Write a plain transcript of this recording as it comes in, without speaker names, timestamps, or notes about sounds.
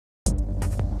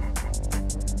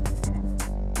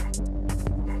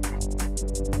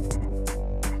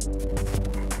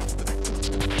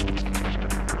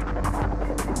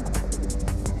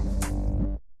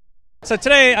So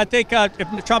today, I think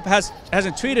if Trump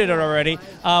hasn't tweeted it already,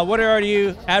 what are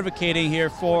you advocating here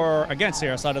for against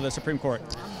here outside of the Supreme Court?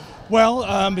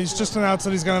 Well, he's just announced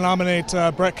that he's going to nominate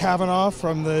Brett Kavanaugh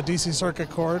from the D.C. Circuit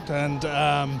Court,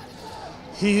 and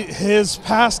his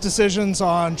past decisions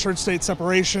on church-state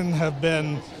separation have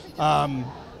been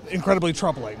incredibly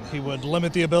troubling. He would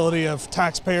limit the ability of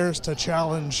taxpayers to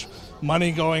challenge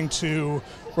money going to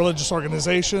religious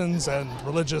organizations and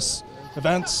religious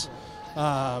events.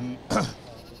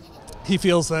 He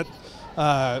feels that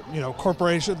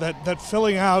that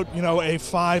filling out a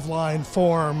 5-line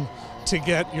form to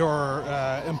get your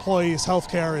employees' health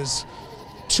care is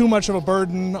too much of a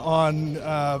burden on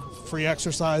free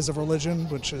exercise of religion,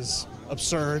 which is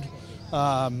absurd.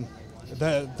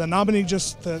 The nominee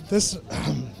this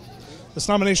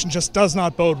nomination just does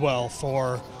not bode well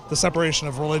for the separation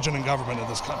of religion and government in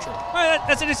this country. Well,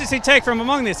 that's an interesting take from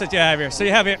among these that you have here. So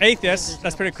you have your atheists,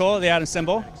 that's pretty cool, the Adam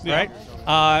symbol, right?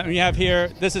 And you have here,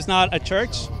 this is not a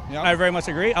church. Yep. I very much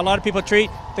agree. A lot of people treat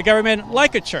the government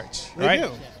like a church, right? They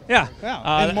do.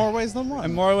 Yeah. In more ways than one.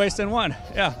 In more ways than one,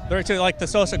 yeah. They're actually like the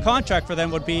social contract for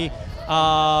them would be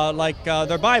like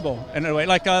their Bible, in a way.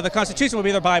 Like the Constitution would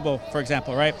be their Bible, for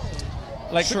example, right?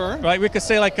 Like, sure. Right, we could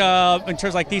say like in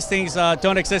terms like these things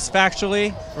don't exist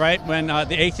factually, right? When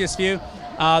the atheist view,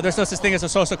 there's no such thing as a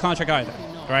social contract either,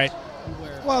 right?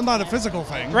 Well, not a physical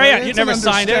thing. Right, yeah, you never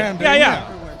signed it.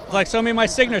 Yeah. Like, show me my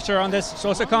signature on this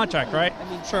social contract, right?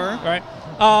 Sure. Right.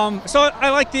 So I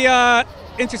like the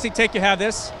interesting take you have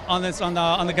on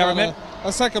the government.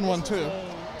 A second one too.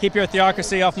 Keep your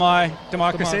theocracy off my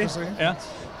democracy. Yeah.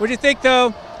 What do you think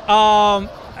though?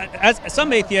 As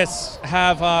some atheists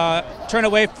have turned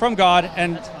away from God,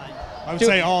 and I would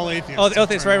say all atheists. All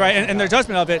atheists, right, and their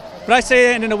judgment of it. But I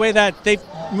say it in a way that they've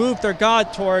moved their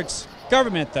God towards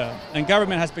government, though, and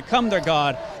government has become their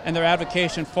God, and their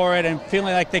advocation for it, and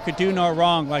feeling like they could do no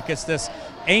wrong, like it's this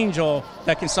angel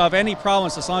that can solve any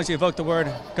problems as long as you evoke the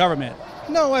word government.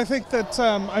 No, I think that,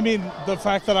 the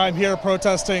fact that I'm here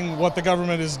protesting what the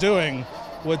government is doing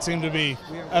would seem to be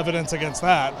evidence against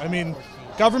that. I mean,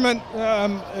 government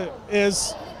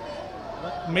is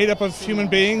made up of human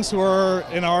beings who are,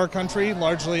 in our country,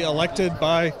 largely elected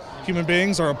by human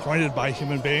beings or appointed by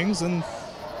human beings, and,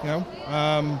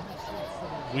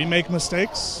 we make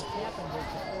mistakes,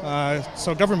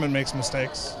 so government makes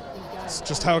mistakes. It's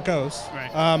just how it goes. Right.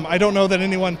 I don't know that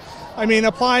anyone,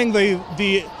 applying the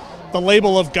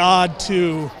label of God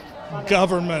to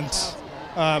government,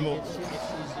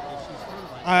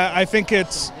 I think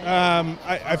it's,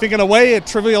 I think in a way it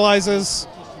trivializes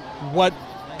what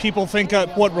people think of,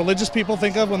 what religious people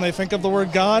think of when they think of the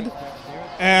word God.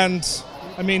 And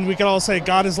we could all say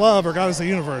God is love or God is the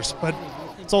universe, but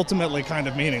it's ultimately kind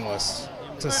of meaningless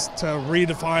to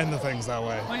redefine the things that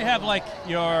way. Well, you have like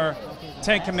your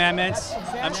 10 Commandments,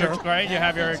 Sure. right? You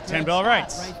have your 10 Bill of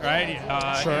Rights, right?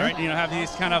 Sure. Right? You have these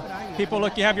kind of people.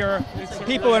 Look, you have your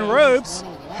people in robes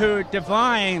who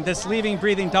divine this living,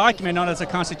 breathing document known as the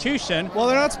Constitution. Well,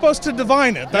 they're not supposed to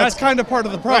divine it. That's kind of part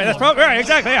of the problem. Right,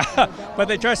 exactly, yeah. But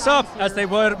they dress up as they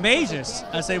would mages,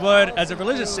 as they would as a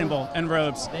religious symbol in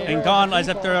robes, and gone as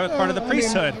if they're part of the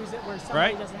priesthood,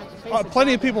 right?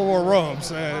 Plenty of people wore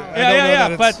robes.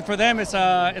 But for them, it's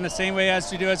in the same way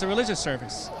as you do as a religious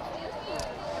service.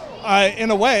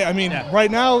 In a way,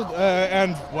 right now,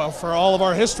 and well, for all of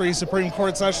our history, Supreme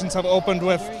Court sessions have opened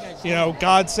with,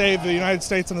 God save the United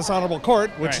States and this honorable court,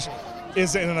 which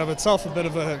is in and of itself a bit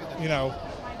of a,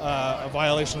 a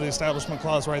violation of the Establishment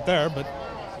Clause right there. But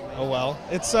oh well,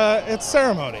 it's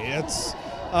ceremony. It's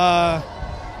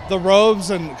the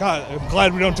robes, and God, I'm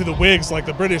glad we don't do the wigs like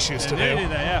the British used to do. They do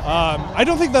that, yeah. I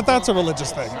don't think that's a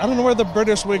religious thing. I don't know where the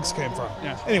British wigs came from.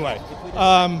 Yeah. Anyway.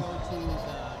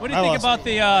 What do you think about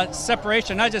the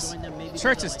separation, not just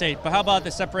church and state, but how about the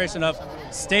separation of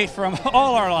state from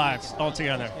all our lives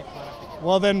altogether?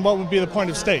 Well, then what would be the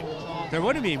point of state? There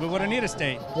wouldn't be. We wouldn't need a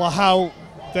state. Well, how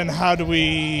do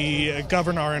we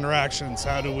govern our interactions?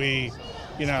 How do we,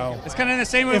 It's kind of in the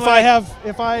same way.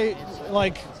 If I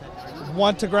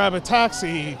want to grab a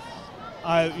taxi,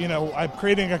 I'm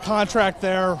creating a contract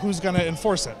there. Who's going to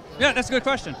enforce it? Yeah, that's a good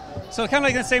question. So kind of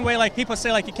like the same way, like people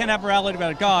say, like you can't have morality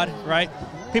without God, right?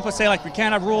 People say like we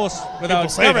can't have rules without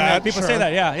government. People say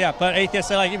that, yeah. But atheists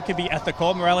say like it could be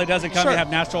ethical. Morality doesn't come. You have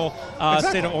natural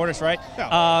state of orders, right?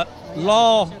 Yeah.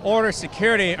 law, order,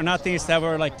 security are not things that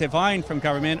were like divine from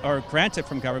government or granted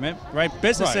from government, right?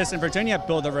 Businesses in Virginia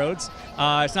build the roads.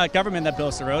 It's not government that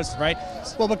builds the roads, right?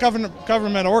 Well, but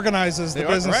government organizes the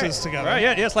businesses together. Right,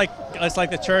 yeah, it's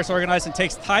like the church organizes and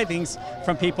takes tithings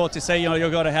from people to say,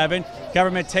 you'll go to heaven.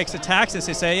 Government takes the taxes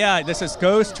to say, yeah,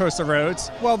 goes towards the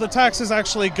roads. Well, the taxes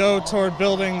actually go toward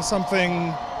building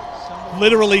something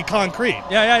literally concrete.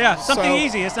 Yeah. Something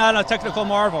easy. It's not a technical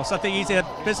marvel. Something easy that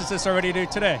businesses already do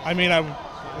today. I mean,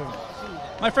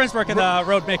 my friends work in the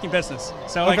road making business.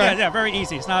 So, very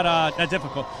easy. It's not that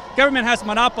difficult. Government has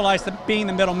monopolized being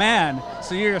the middleman,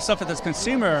 so you yourself as a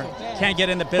consumer can't get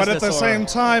in the business. But at the same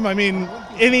time, I mean,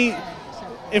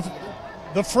 if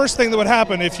the first thing that would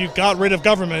happen if you got rid of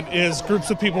government is groups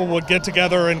of people would get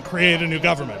together and create a new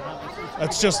government.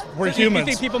 That's just, we're humans.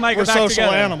 You think people might we're go back social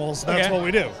together? Animals. That's what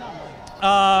we do.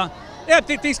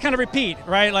 Things kind of repeat,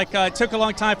 right? Like it took a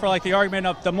long time for like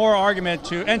the moral argument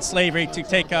to end slavery to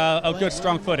take a good,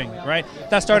 strong footing, right?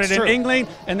 That started in England,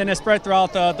 and then it spread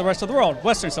throughout the rest of the world,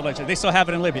 Western civilization. They still have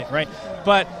it in Libya, right?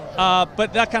 But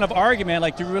that kind of argument,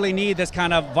 like, do you really need this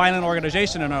kind of violent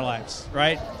organization in our lives,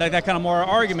 right? That kind of moral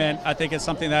argument, I think, is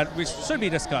something that we should be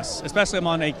discussed, especially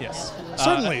among atheists.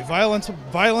 Certainly,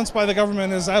 violence by the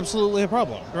government is absolutely a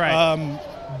problem. Right.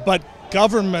 But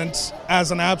government,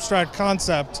 as an abstract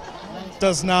concept,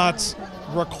 does not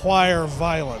require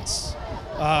violence.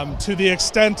 To the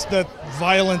extent that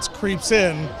violence creeps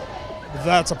in,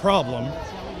 that's a problem.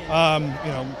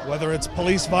 Whether it's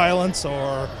police violence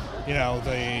or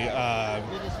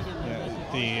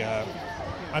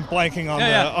I'm blanking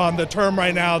on the term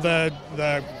right now.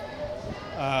 The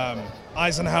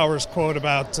Eisenhower's quote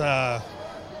about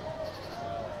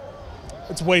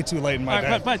it's way too late in my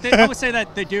day. But I would say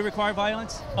that they do require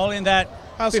violence, only in that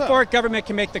before government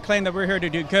can make the claim that we're here to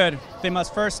do good, they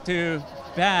must first do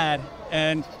bad,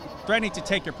 and threatening to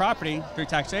take your property through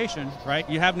taxation, right?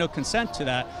 You have no consent to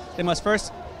that. They must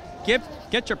first get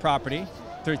your property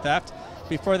through theft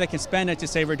before they can spend it to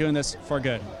say we're doing this for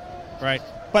good, right?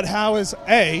 But how is,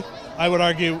 I would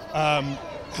argue,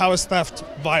 how is theft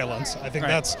violence? I think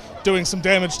that's doing some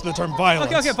damage to the term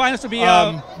violence. Okay, violence would be...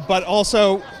 but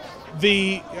also...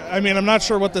 I'm not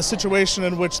sure what the situation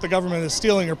in which the government is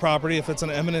stealing your property, if it's an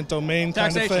eminent domain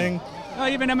kind of thing. No,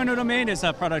 even eminent domain is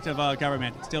a product of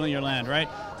government stealing your land, right?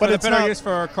 But it's better use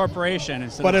for a corporation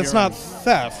instead of But it's not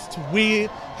theft. We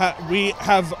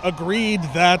have agreed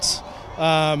that,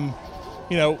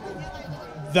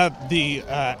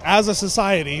 as a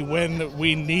society, when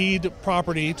we need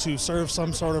property to serve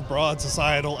some sort of broad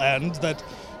societal end, that,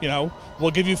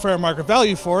 we'll give you fair market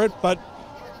value for it, but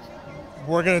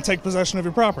we're going to take possession of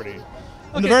your property.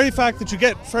 And the very fact that you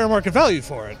get fair market value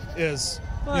for it is,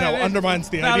 undermines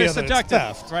the idea that it's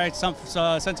theft. Right? Some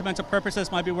sentimental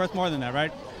purposes might be worth more than that,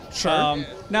 right? Sure.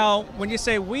 Now, when you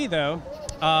say we, though,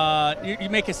 you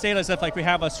make it state as if like we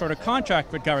have a sort of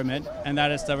contract with government, and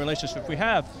that is the relationship we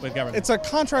have with government. It's a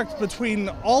contract between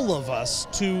all of us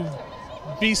to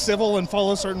be civil and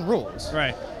follow certain rules.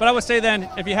 Right. But I would say then,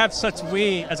 if you have such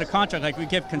we as a contract, like we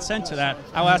give consent to that,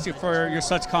 I will ask you for your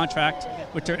such contract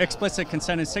with your explicit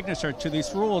consent and signature to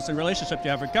these rules and relationship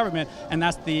you have with government, and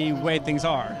that's the way things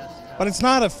are. But it's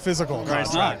not a physical contract. Right,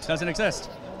 it's not. It doesn't exist.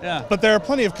 Yeah. But there are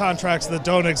plenty of contracts that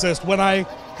don't exist. When I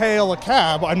hail a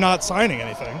cab, I'm not signing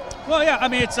anything. Well, yeah, I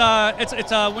mean, it's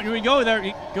when you go there,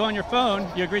 you go on your phone,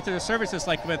 you agree to the services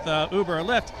like with Uber or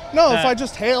Lyft. No, if I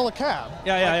just hail a cab.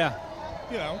 Yeah.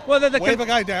 Well, wave a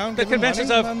guy down. The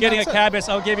conventions of getting a cab is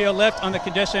I'll give you a lift on the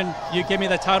condition you give me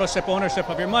the titleship ownership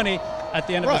of your money at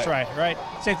the end of this ride, right?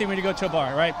 Same thing when you go to a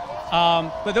bar, right?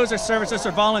 But those are services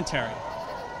that are voluntary.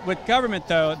 With government,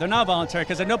 though, they're not voluntary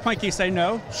because at no point can you say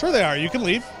no. Sure they are. You can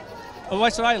leave. Well, why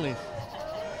should I leave?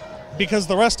 Because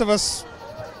the rest of us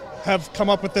have come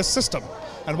up with this system.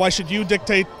 And why should you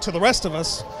dictate to the rest of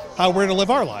us how we're to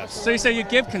live our lives? So you say you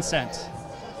give consent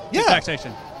to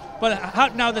taxation.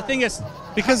 But now the thing is,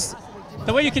 because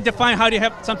the way you can define how do you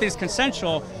have something that's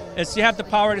consensual is you have the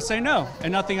power to say no,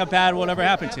 and nothing bad will ever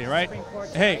happen to you, right?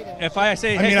 Hey, if I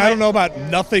say, I don't know about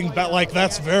nothing, but like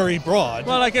that's very broad.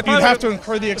 Well, like if you'd have to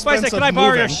incur the expense of moving. Can I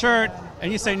borrow your shirt?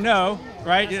 And you say no,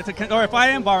 right? Or if I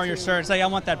am borrowing your shirt, say I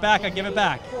want that back, I give it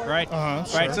back, right?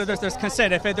 Sure. Right. So there's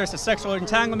consent. If there's a sexual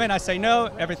entanglement, I say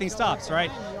no, everything stops,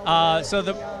 right? So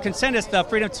the consent is the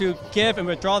freedom to give and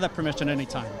withdraw that permission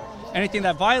anytime. Anything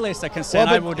that violates that consent,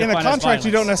 I will define as violence. In a contract,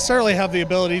 you don't necessarily have the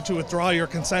ability to withdraw your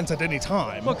consent at any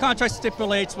time. Well, contract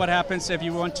stipulates what happens if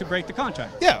you want to break the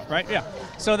contract. Yeah. Right? Yeah.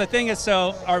 So the thing is,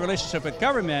 our relationship with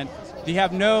government, you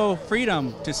have no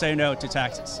freedom to say no to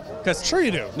taxes. Sure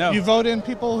you do. No. You vote in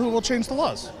people who will change the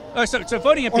laws. So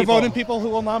voting in people... Or vote in people who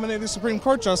will nominate a Supreme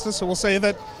Court justice who will say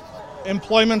that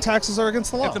employment taxes are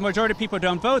against the law. If the majority of people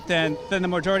don't vote, then the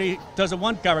majority doesn't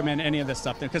want government any of this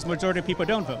stuff, because the majority of people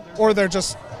don't vote. Or they're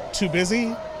just too busy.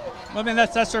 Well, I mean,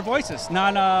 that's their voices,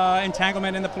 not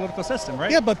entanglement in the political system,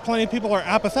 right? Yeah, but plenty of people are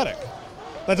apathetic.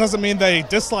 That doesn't mean they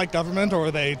dislike government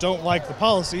or they don't like the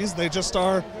policies. They just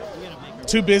are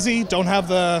too busy, don't have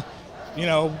the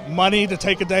money to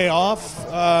take a day off,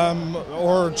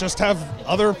 or just have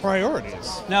other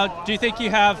priorities. Now, do you think you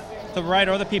have the right,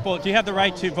 or the people, do you have the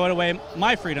right to vote away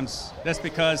my freedoms just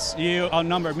because you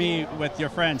outnumber me with your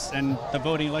friends and the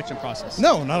voting election process?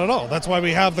 No, not at all. That's why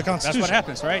we have the Constitution. That's what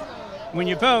happens, right? When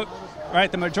you vote,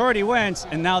 right, the majority wins,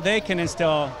 and now they can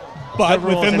instill but the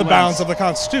rules within the and bounds ways. of the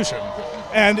Constitution.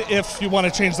 And if you want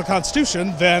to change the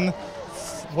Constitution, then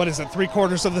what is it?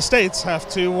 3/4 of the states have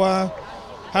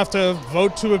to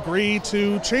vote to agree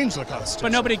to change the Constitution.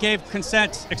 But nobody gave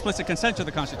explicit consent to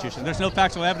the Constitution. There's no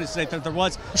factual evidence to say that there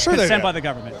was Sure consent by the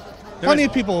government. Plenty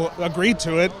of people agreed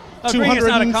to it Agreeing is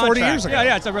not a 240 contract. years ago.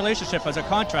 Yeah, it's a relationship as a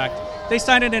contract. They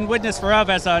signed it in witness foreof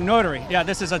as a notary. Yeah,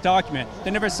 this is a document.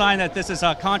 They never signed that this is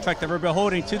a contract, that we're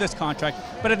beholding to this contract.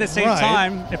 But at the same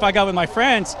time, if I got with my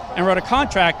friends and wrote a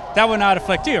contract, that would not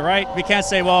afflict you, right? We can't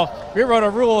say, well, we wrote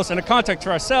our rules and a contract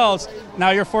to ourselves,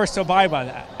 now you're forced to abide by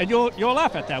that. And you'll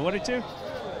laugh at that, wouldn't you?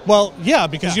 Well, yeah,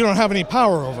 because you don't have any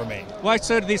power over me. Why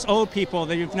should these old people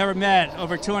that you've never met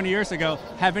over 200 years ago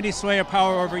have any sway or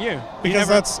power over you? Because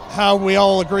that's how we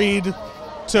all agreed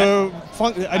to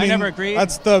function. I mean, never agreed.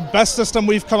 That's the best system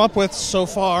we've come up with so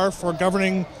far for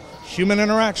governing human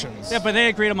interactions. Yeah, but they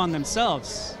agreed among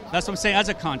themselves. That's what I'm saying, as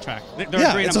a contract.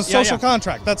 It's a social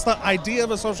contract. That's the idea of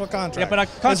a social contract. Yeah, but a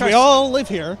contract, we all live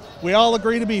here. We all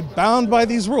agree to be bound by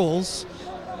these rules.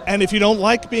 And if you don't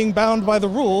like being bound by the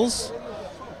rules,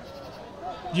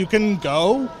 you can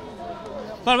go.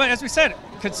 But as we said,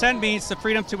 consent means the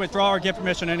freedom to withdraw or give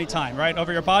permission any time, right?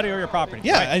 Over your body or your property.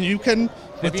 Yeah, right? and you can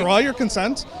withdraw your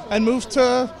consent and move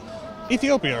to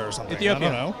Ethiopia or something. Ethiopia.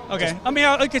 I don't know. Okay. I mean,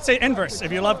 I could say inverse.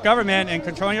 If you love government and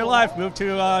controlling your life, move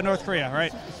to North Korea,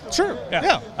 right? Sure.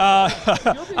 Yeah.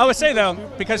 I would say, though,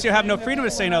 because you have no freedom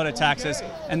to say no to taxes,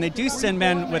 and they do send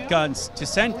men with guns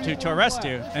to arrest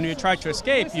you, and you try to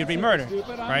escape, you'd be murdered,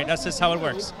 right? That's just how it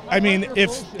works. I mean,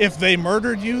 if they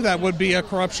murdered you, that would be a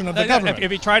corruption of the government.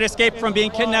 If you try to escape from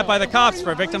being kidnapped by the cops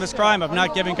for a victimless crime of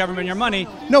not giving government your money.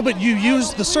 No, but you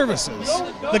use the services.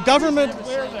 The government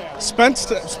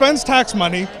spends tax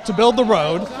money to build the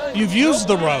road. You've used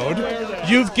the road.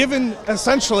 You've given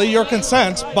essentially your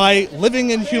consent by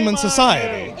living in human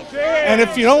society. And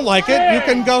if you don't like it, you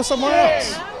can go somewhere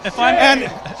else.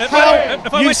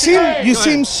 You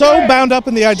seem so bound up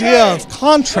in the idea of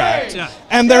contract,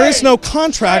 and there is no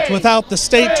contract without the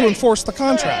state to enforce the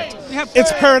contract.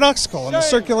 It's paradoxical in the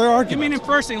circular argument. You mean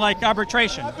enforcing, like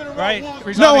arbitration, right?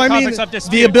 No, I mean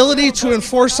the ability to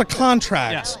enforce a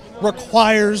contract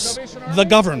requires the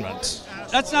government.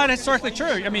 That's not historically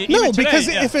true. I mean, no, even today, because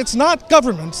if it's not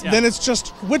government, then it's just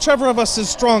whichever of us is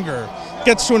stronger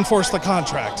gets to enforce the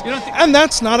contract. And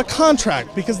that's not a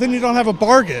contract, because then you don't have a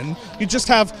bargain. You just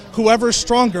have whoever's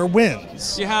stronger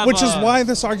wins, which is why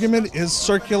this argument is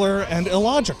circular and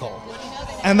illogical.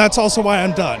 And that's also why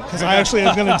I'm done, because I actually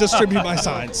am going to distribute my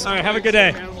signs. All right, have a good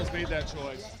day. Animals made that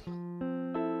choice.